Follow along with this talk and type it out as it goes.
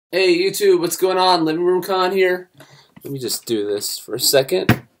Hey YouTube, what's going on? Living Room Con here. Let me just do this for a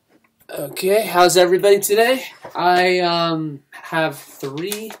second. Okay, how's everybody today? I have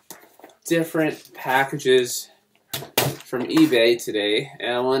 3 different packages from eBay today,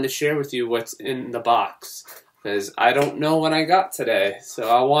 and I wanted to share with you what's in the box because I don't know what I got today. So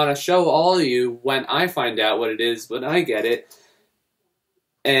I want to show all of you when I find out what it is, when I get it,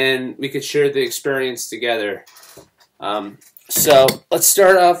 and we could share the experience together. So let's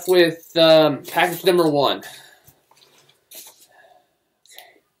start off with package number 1.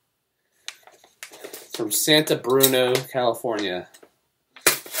 From Santa Bruno, California.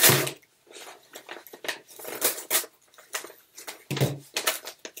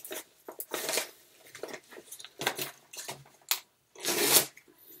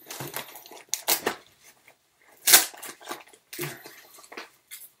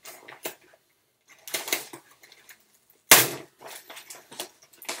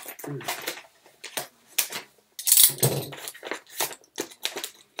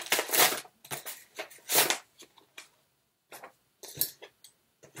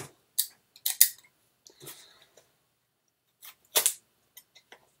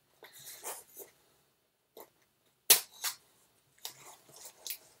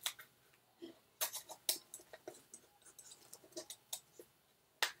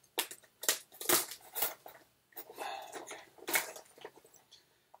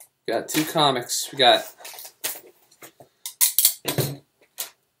 Got 2 comics. We got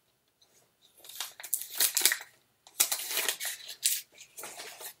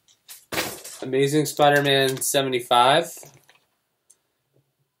Amazing Spider-Man 75.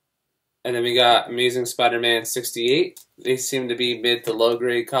 And then we got Amazing Spider-Man 68. They seem to be mid to low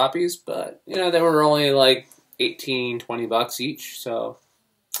grade copies, but you know, they were only like 18, 20 bucks each, so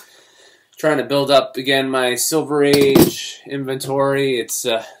trying to build up again my Silver Age inventory. It's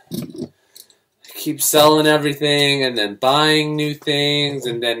keep selling everything and then buying new things,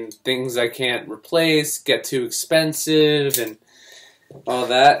 and then things I can't replace get too expensive and all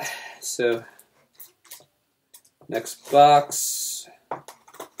that. So next box.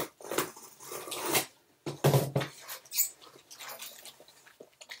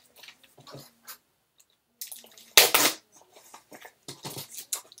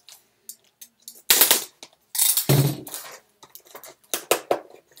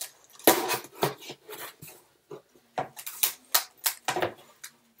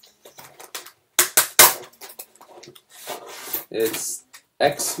 It's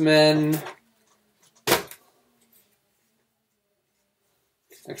X-Men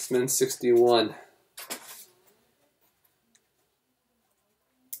 61.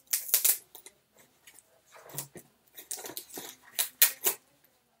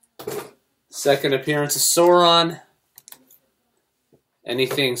 Second appearance of Sauron.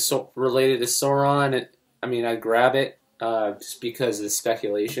 Anything related to Sauron, I'd grab it just because of the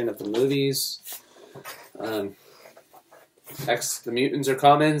speculation of the movies. The mutants are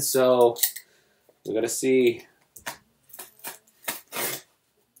coming, so we're gonna see.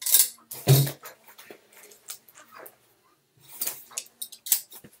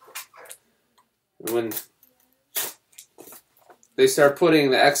 When they start putting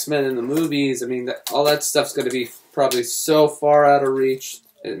the X-Men in the movies, all that stuff's gonna be probably so far out of reach.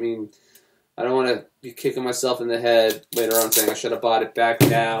 I don't want to be kicking myself in the head later on saying I should have bought it back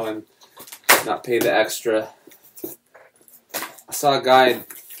now and not pay the extra. I saw a guy in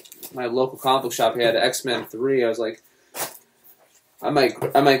my local comic book shop. He had X-Men 3. I was like, I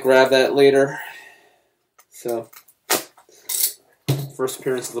might grab that later. So, first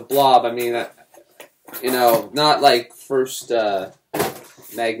appearance of the Blob. Not like first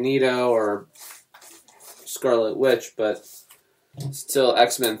Magneto or Scarlet Witch, but still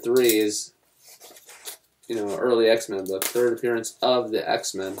X-Men 3 is, early X-Men book. Third appearance of the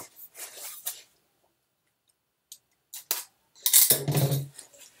X-Men.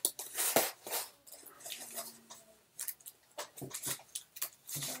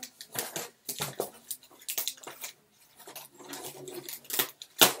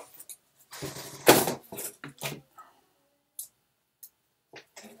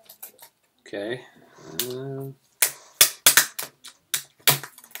 Okay.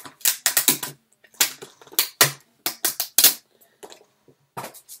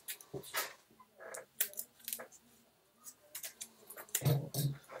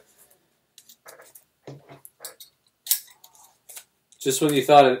 Just when you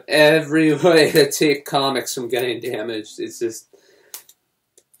thought of every way to take comics from getting damaged, it just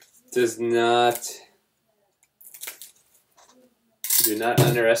does not. Do not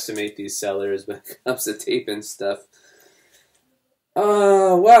underestimate these sellers when it comes to tape and stuff.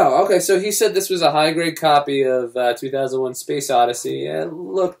 Wow. Okay, so he said this was a high-grade copy of 2001 Space Odyssey. It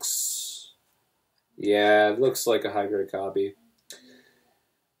looks... Yeah, it looks like a high-grade copy.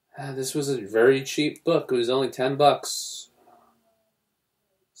 This was a very cheap book. It was only $10.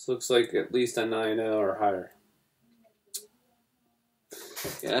 This looks like at least a 9.0 or higher.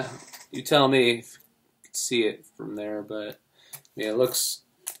 Yeah, you tell me if you can see it from there, but yeah, it looks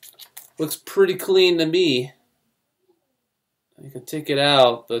pretty clean to me. I can take it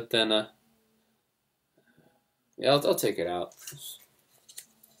out, but then yeah, I'll take it out.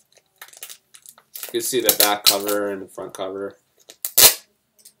 You can see the back cover and the front cover.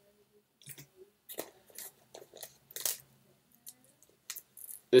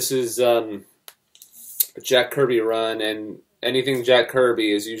 This is a Jack Kirby run, and anything Jack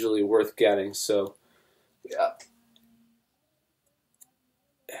Kirby is usually worth getting. So, yeah,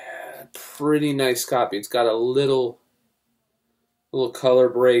 pretty nice copy. It's got a little color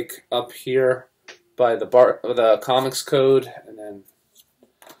break up here by the comics code, and then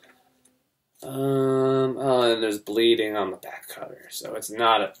and there's bleeding on the back cover. So it's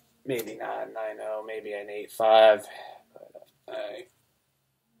not maybe not a 9.0, maybe an 8.5. But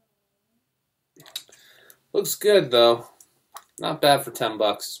looks good though. Not bad for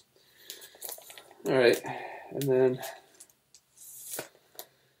 $10. All right, and then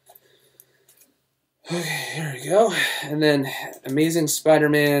okay, here we go. And then Amazing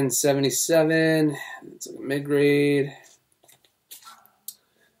Spider-Man 77. It's like a mid-grade.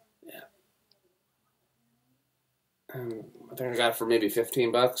 Yeah. I think I got it for maybe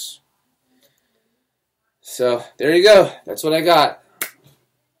 $15. So there you go. That's what I got.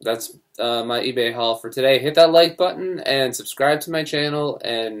 That's my eBay haul for today. Hit that like button and subscribe to my channel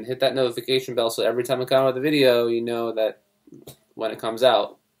and hit that notification bell so every time I come out with a video, you know that when it comes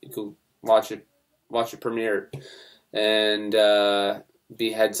out, you can watch it premiere, and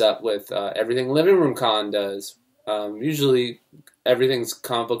be heads up with everything Living Room Con does. Usually everything's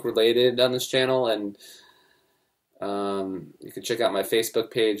comic book related on this channel, and you can check out my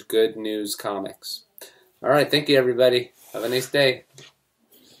Facebook page, Good News Comics. Alright, thank you everybody. Have a nice day.